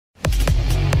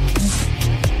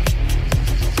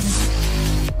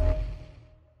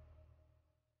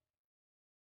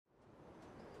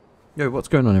Yo, what's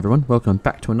going on everyone? Welcome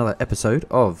back to another episode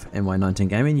of NY19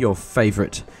 Gaming, your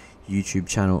favourite YouTube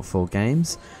channel for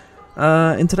games.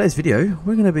 In today's video,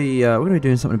 we're gonna be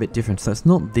doing something a bit different. So it's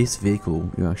not this vehicle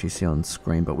you actually see on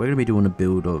screen, but we're gonna be doing a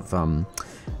build of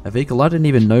a vehicle I didn't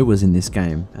even know was in this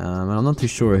game, and I'm not too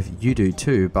sure if you do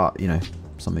too, but you know,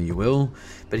 some of you will.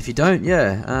 But if you don't,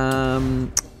 yeah.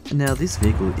 Now this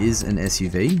vehicle is an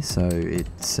SUV, so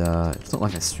it's not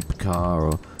like a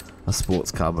supercar or a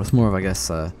sports car, but it's more of, I guess,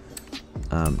 oh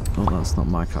no, it's not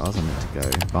my cars I meant to go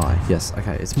buy. Yes,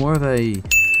 okay, it's more of a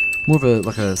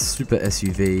like a super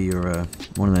SUV or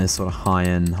one of those sort of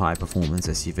high-end, high-performance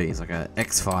SUVs, like a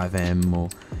X5M or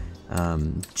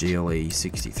GLE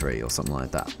 63 or something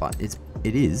like that. But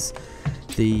it is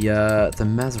the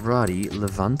Maserati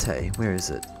Levante. Where is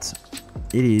it?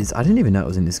 It is. I didn't even know it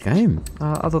was in this game.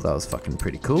 I thought that was fucking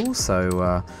pretty cool.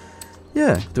 So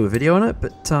yeah, do a video on it.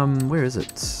 But where is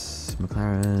it?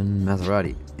 McLaren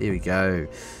Maserati. Here we go.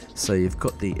 So you've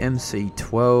got the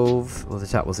MC12. Well,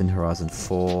 that was in Horizon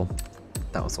 4.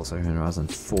 That was also in Horizon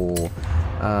 4.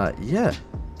 Yeah,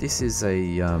 this is a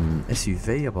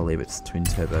SUV. I believe it's twin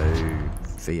turbo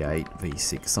V8,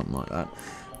 V6, something like that.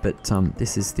 But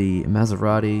this is the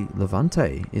Maserati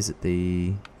Levante. Is it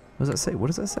the? What does that say? What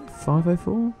does that say?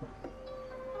 504?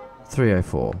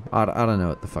 304. I don't know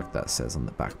what the fuck that says on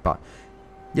the back, but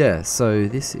yeah. So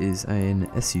this is an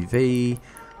SUV.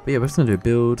 But yeah, we're just going to do a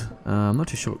build. I'm not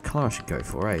too sure what colour I should go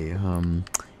for, eh?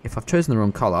 If I've chosen the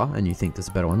wrong colour and you think there's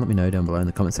a better one, let me know down below in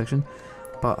the comment section.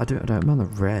 But I don't mind the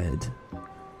red.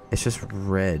 It's just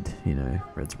red, you know.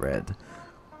 Red's red.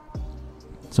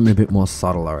 Something a bit more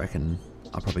subtle, I reckon.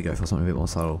 I'll probably go for something a bit more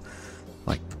subtle.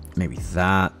 Like maybe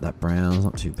that brown's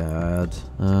not too bad.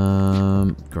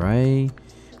 Grey.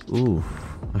 Ooh,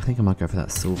 I think I might go for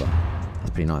that silver. That's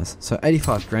pretty nice. So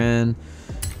 85 grand.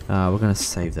 We're going to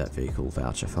save that vehicle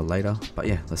voucher for later, but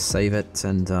yeah, let's save it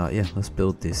and yeah, let's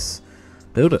build it.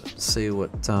 See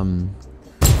what this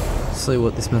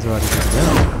Maserati is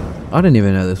about. I didn't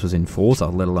even know this was in Forza,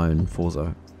 let alone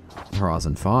Forza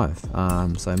Horizon 5.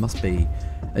 So it must be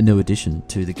a new addition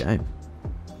to the game.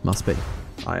 Must be.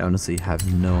 I honestly have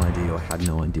no idea, or had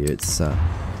no idea. It's no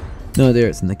idea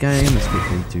it's in the game. Let's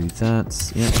quickly do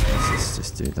that. Yeah, let's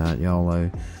just do that. YOLO.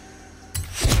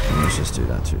 Let's just do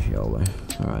that too, YOLO.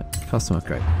 Alright, custom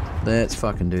upgrade. Let's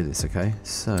fucking do this, okay?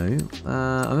 So, I'm just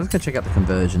going to check out the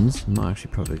conversions. I'm not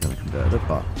actually probably going to convert it,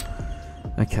 but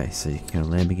okay, so you can go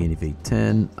Lamborghini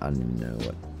V10. I don't even know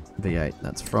what V8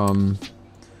 that's from.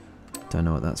 Don't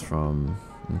know what that's from.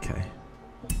 Okay.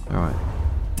 Alright.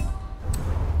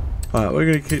 Alright, we're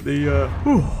going to keep the,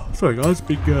 sorry guys,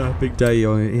 big day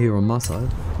here on my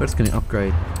side. We're just going to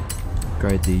upgrade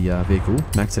the vehicle,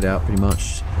 max it out pretty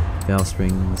much. Valve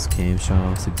springs,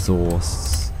 camshafts,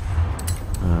 exhausts,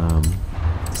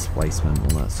 displacement,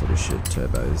 all that sort of shit,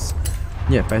 turbos.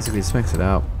 Yeah, basically just max it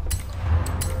out.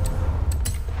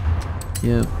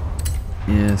 Yep.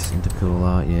 Yes,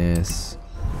 intercooler, yes.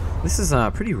 This is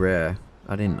pretty rare.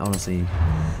 I didn't honestly,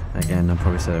 again, I've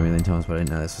probably said it a million times, but I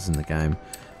didn't know this was in the game.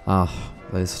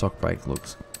 Those stock brakes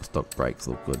look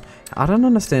good. I don't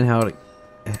understand how it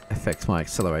affects my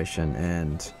acceleration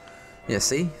and yeah,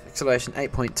 see? Acceleration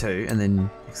 8.2 and then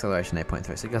acceleration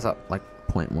 8.3. So it goes up like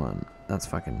 0.1. That's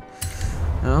fucking...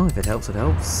 Oh, if it helps, it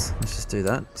helps. Let's just do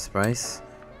that. Just race.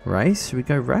 Race? Should we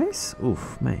go race?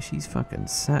 Oof, mate, she's fucking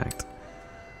sacked.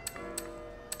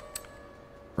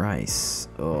 Race.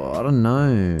 Oh, I don't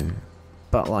know.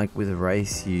 But like with a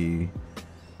race, you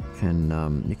can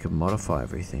modify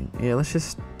everything. Yeah, let's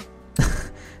just...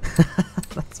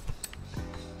 That's...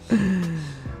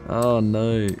 Oh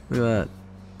no, look at that.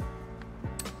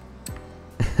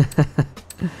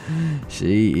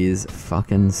 She is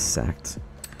fucking sacked.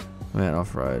 We're at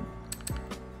off-road.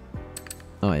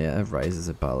 Oh yeah, it raises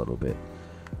it by a little bit.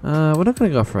 We're not going to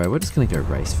go off-road, we're just going to go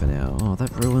race for now. Oh, that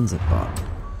ruins it, but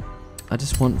I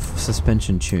just want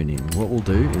suspension tuning. What we'll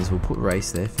do is we'll put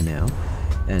race there for now,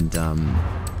 and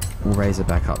we'll raise it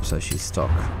back up so she's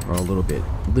stock, or a little bit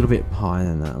higher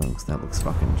than that. That looks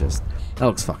fucking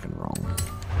wrong.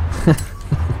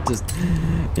 Just,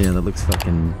 yeah, that looks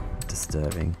fucking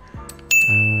disturbing.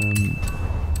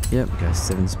 Yep, go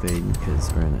 7-speed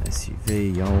because we're in an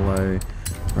SUV. YOLO.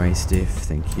 Race diff,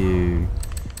 thank you.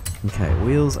 Okay,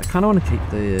 wheels. I kind of want to keep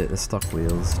the stock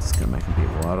wheels. Just gonna make them a bit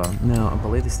wider. Now, I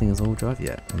believe this thing is all drive.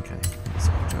 Yeah. Okay, it's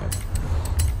all drive.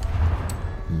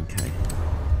 Okay.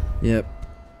 Yep.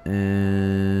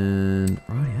 And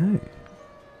rightio.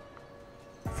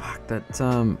 Fuck that.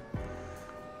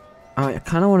 I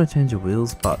kind of want to change the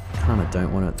wheels, but kind of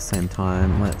don't want it at the same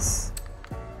time. Let's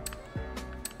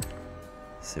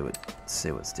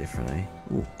see what's different, eh?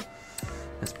 Ooh.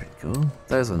 That's pretty cool.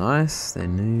 Those are nice. They're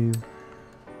new.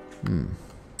 I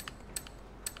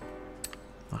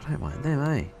don't mind them,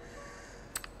 eh?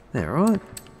 They're alright.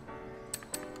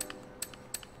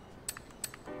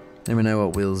 Let me know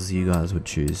what wheels you guys would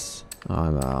choose.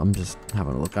 I'm just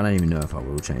having a look. I don't even know if I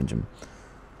will change them.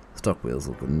 Stock wheels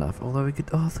look good enough. Although we could...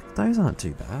 Oh, those aren't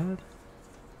too bad.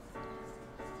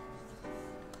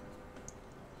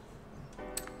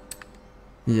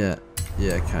 Yeah,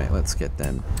 okay, let's get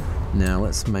them. Now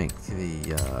let's make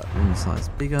the rim size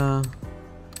bigger.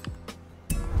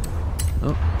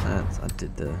 Oh, I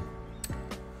did the...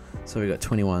 So we got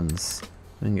 21s.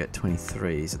 We can get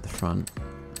 23s at the front.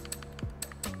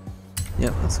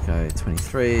 Yep, let's go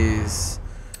 23s.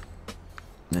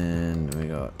 And we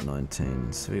got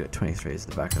 19s. So we got 23s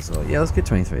at the back as well. Yeah, let's get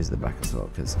 23s at the back as well,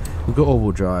 because we've got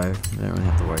all-wheel drive. We don't really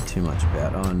have to worry too much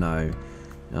about... Oh no.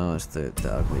 Oh, it's the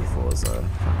ugly Forza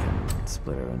fucking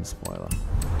splitter and spoiler.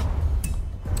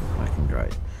 Fucking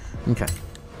great. Okay,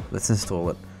 let's install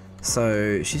it.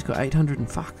 So she's got 800 and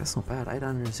fuck, that's not bad.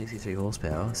 863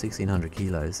 horsepower, 1600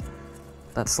 kilos.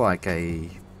 That's like a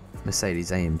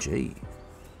Mercedes AMG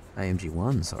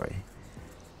 1, sorry.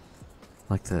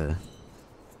 Like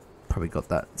probably got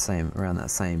that same, around that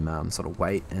same sort of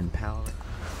weight and power.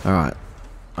 All right,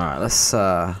 let's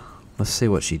see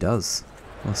what she does.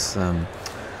 Let's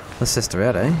test her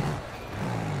out, eh?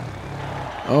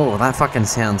 Oh, that fucking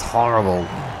sounds horrible.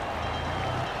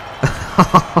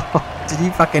 Did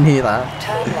you fucking hear that?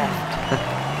 Turn left.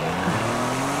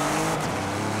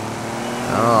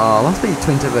 Oh, must be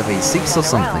twin turbo V6 or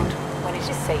something. When it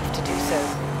is safe to do so.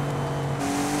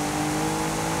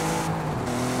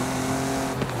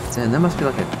 Damn, that must be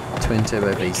like a twin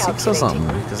turbo V6 or something,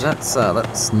 because that's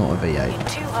not a V8. In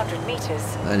 200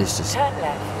 meters. That is just... Turn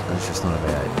left. That's just not a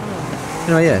V8.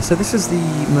 Anyway, yeah, so this is the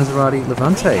Maserati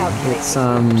Levante. It's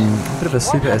a bit of a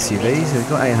super SUV, so we've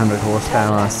got 800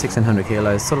 horsepower, 1600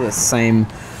 kilos, sort of the same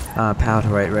power to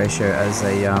weight ratio as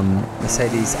a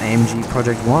Mercedes AMG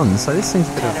Project 1. So this thing's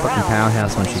a bit of a fucking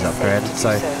powerhouse when she's upgraded.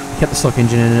 So we kept the stock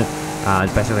engine in it,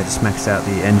 basically just maxed out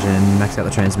the engine, maxed out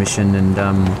the transmission, and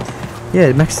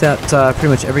yeah, maxed out pretty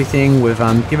much everything. We've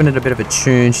given it a bit of a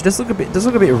tune. She does look a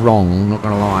bit wrong, not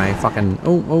gonna lie. Fucking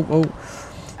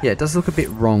yeah, it does look a bit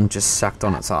wrong, just sucked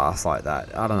on its ass like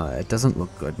that. I don't know, it doesn't look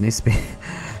good. It needs to be...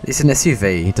 It's an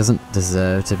SUV, it doesn't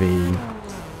deserve to be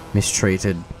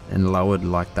mistreated and lowered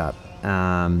like that.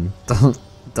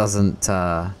 Doesn't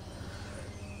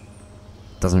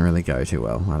really go too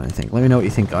well, I don't think. Let me know what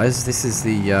you think, guys. This is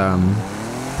the... I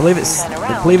believe it's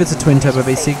a twin turbo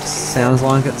V6, sounds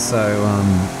like it, so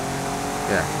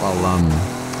yeah,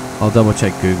 I'll double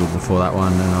check Google before that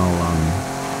one, and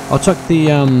I'll chuck the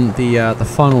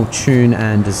final tune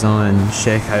and design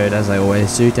share code, as I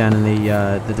always do, down in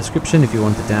the description if you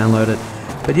want to download it.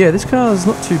 But yeah, this car is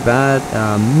not too bad.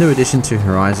 New addition to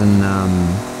Horizon.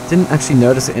 Didn't actually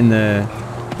notice it in the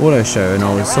auto show, and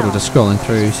I was sort of just scrolling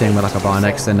through, seeing what I could buy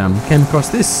next, and came across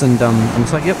this, and I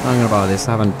was like, yep, I'm gonna buy this.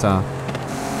 I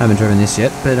haven't driven this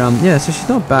yet, but yeah, so she's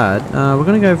not bad. We're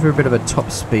gonna go for a bit of a top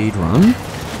speed run.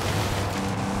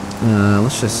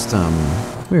 Let's just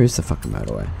where is the fucking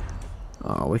motorway?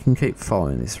 Oh, we can keep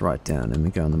following this right down and we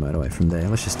go on the motorway from there.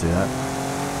 Let's just do that.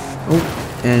 Oh,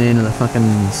 and into the fucking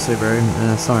Subaru.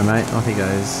 Sorry, mate. Off he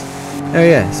goes. Oh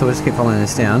yeah, so we'll just keep following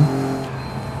this down.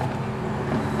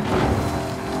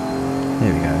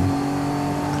 There we go.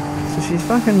 So she's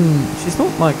fucking... She's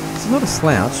not a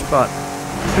slouch, but...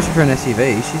 Especially for an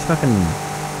SUV, she's fucking...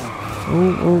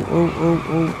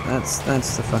 Oh.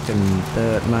 That's the fucking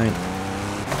dirt, mate.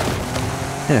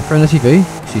 Yeah, for an SUV,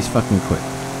 she's fucking quick.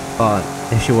 But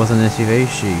if she wasn't an SUV,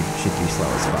 she'd be slow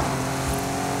as fuck.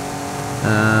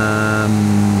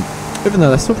 Even though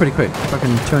they're still pretty quick,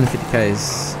 fucking 250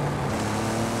 k's.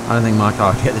 I don't think my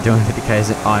car would get the 250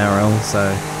 k's at IRL,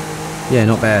 so yeah,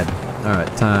 not bad. All right,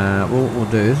 what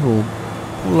we'll do is we'll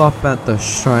pull up at the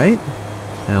straight,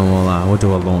 and we'll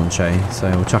do a launch, eh? So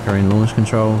we'll chuck her in launch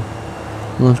control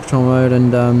mode,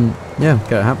 and yeah,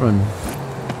 get it happening.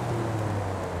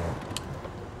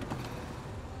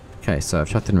 Okay, so I've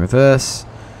chucked in reverse.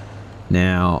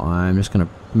 Now I'm just going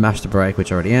to mash the brake,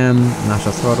 which I already am. Mash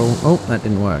the throttle. Oh, that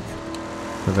didn't work.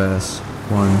 Reverse.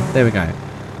 1. There we go.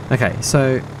 Okay,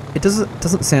 so it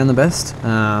doesn't sound the best.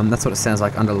 That's what it sounds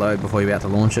like under load before you're about to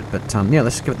launch it. But yeah,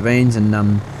 let's just give it the beans and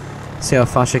see how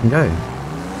fast she can go.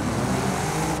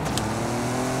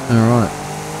 Alright.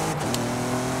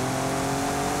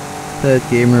 Third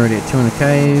gear, we're already at 200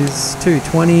 k's.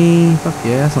 220. Fuck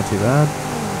yeah, that's not too bad.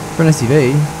 For an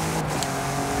SUV.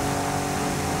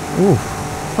 Ooh,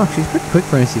 fuck, she's pretty quick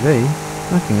for an SUV.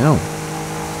 Fucking hell.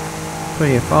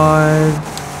 25.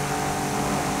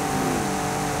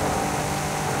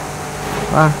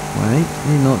 Fuck, mate.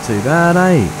 You're not too bad,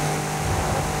 eh?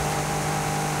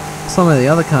 Some of the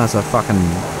other cars are fucking...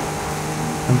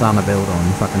 I'm done a build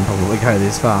on. Fucking probably go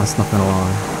this fast, not gonna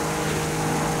lie.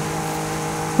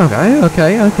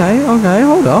 Okay.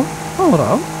 Hold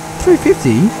up.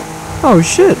 350? Oh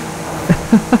shit.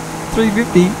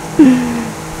 350?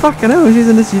 Fucking hell, she's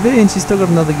an SUV and she's still got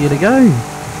another gear to go.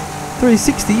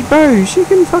 360? Bro, she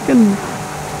can fucking...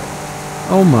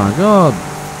 Oh my god.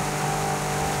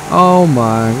 Oh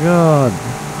my god.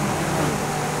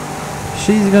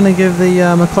 She's gonna give the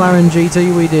McLaren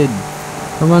GT we did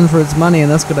a run for its money,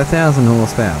 and that's got 1,000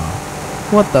 horsepower.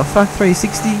 What the fuck,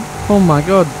 360? Oh my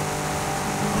god.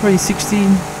 360?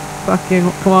 Fuck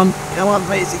yeah, come on. Come on,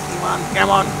 361. Come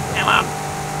on.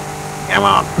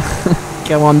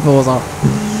 Come on, Forza.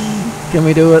 Can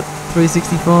we do it?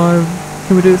 365?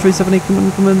 Can we do it 370? Come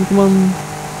on.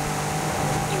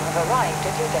 You have arrived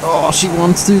at your destination. Oh, she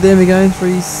wants to. There we go.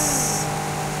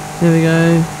 There we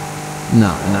go.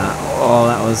 No. Oh,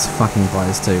 that was fucking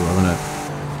close too, wasn't it?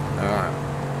 Alright.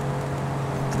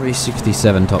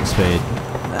 367 top speed.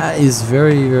 That is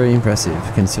very, very impressive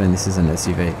considering this is an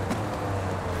SUV.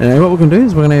 Anyway, what we're going to do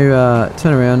is we're going to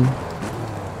turn around,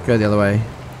 go the other way,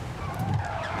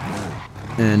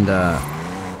 and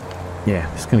yeah,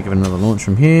 just going to give it another launch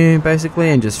from here basically,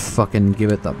 and just fucking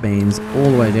give it the beans all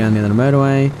the way down near the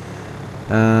motorway.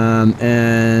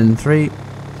 And 3,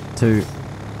 2,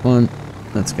 1,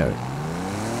 let's go.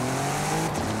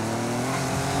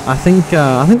 I think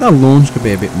the launch could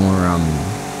be a bit more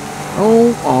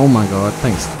oh my god,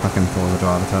 thanks fucking for the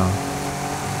driver tile.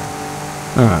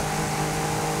 Alright.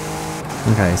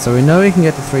 Okay, so we know we can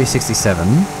get to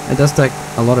 367. It does take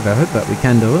a lot of effort, but we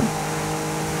can do it.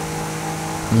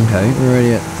 Okay, we're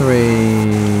already at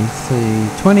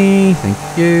 320, thank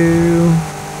you.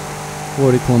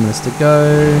 40 kilometers to go.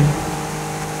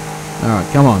 Alright,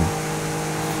 come on.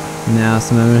 Now it's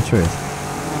the moment of truth.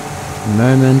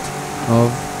 Moment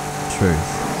of truth.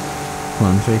 Come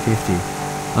on, 350.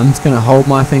 I'm just going to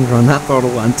hold my finger on that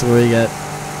throttle until we get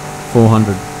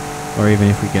 400. Or even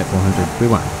if we get 400. We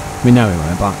won't. We know we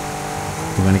won't, but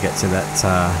we're going to get to that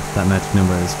magic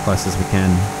number as close as we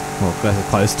can. Well, as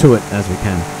close to it as we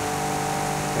can.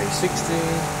 360.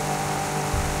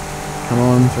 Come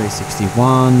on, 361.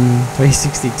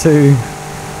 362.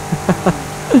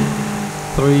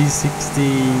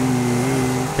 360.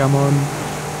 Come on.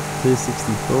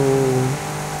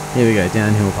 264. Here we go,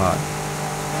 downhill part.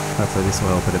 Hopefully this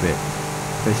will help it a bit.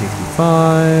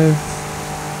 365.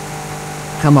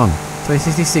 Come on.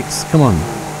 366. Come on.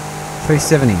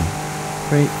 370.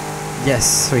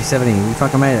 Yes, 370. We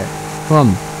fucking made it. Come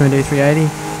on. Can we do 380?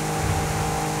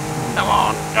 Come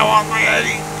on.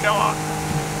 380.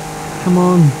 Come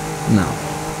on. No.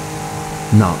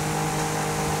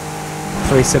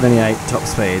 378 top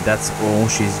speed. That's all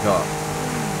she's got.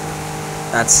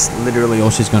 That's literally all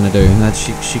she's going to do. That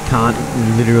she can't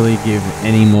literally give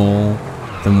any more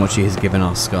than what she has given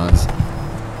us, guys.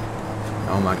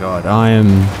 Oh my god, I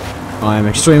am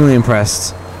extremely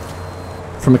impressed.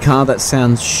 From a car that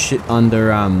sounds shit under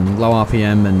low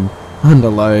RPM and under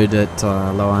load at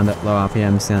low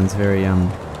RPM sounds very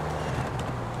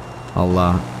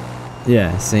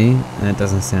yeah, see, and it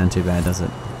doesn't sound too bad, does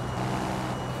it?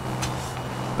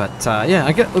 But yeah,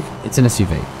 I get. Look, it's an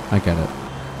SUV. I get it.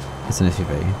 It's an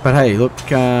SUV. But hey, look,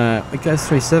 it goes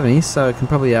 370, so it can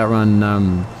probably outrun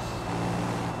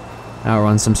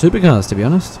some supercars, to be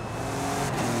honest.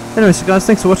 Anyway, so guys,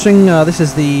 thanks for watching. This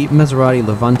is the Maserati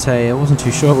Levante. I wasn't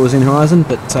too sure if it was in Horizon,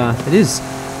 but it is.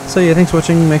 So yeah, thanks for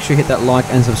watching. Make sure you hit that like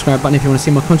and subscribe button if you want to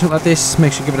see more content like this.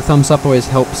 Make sure you give it a thumbs up. Always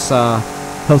helps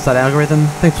that algorithm.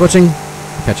 Thanks for watching.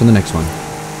 I'll catch you in the next one.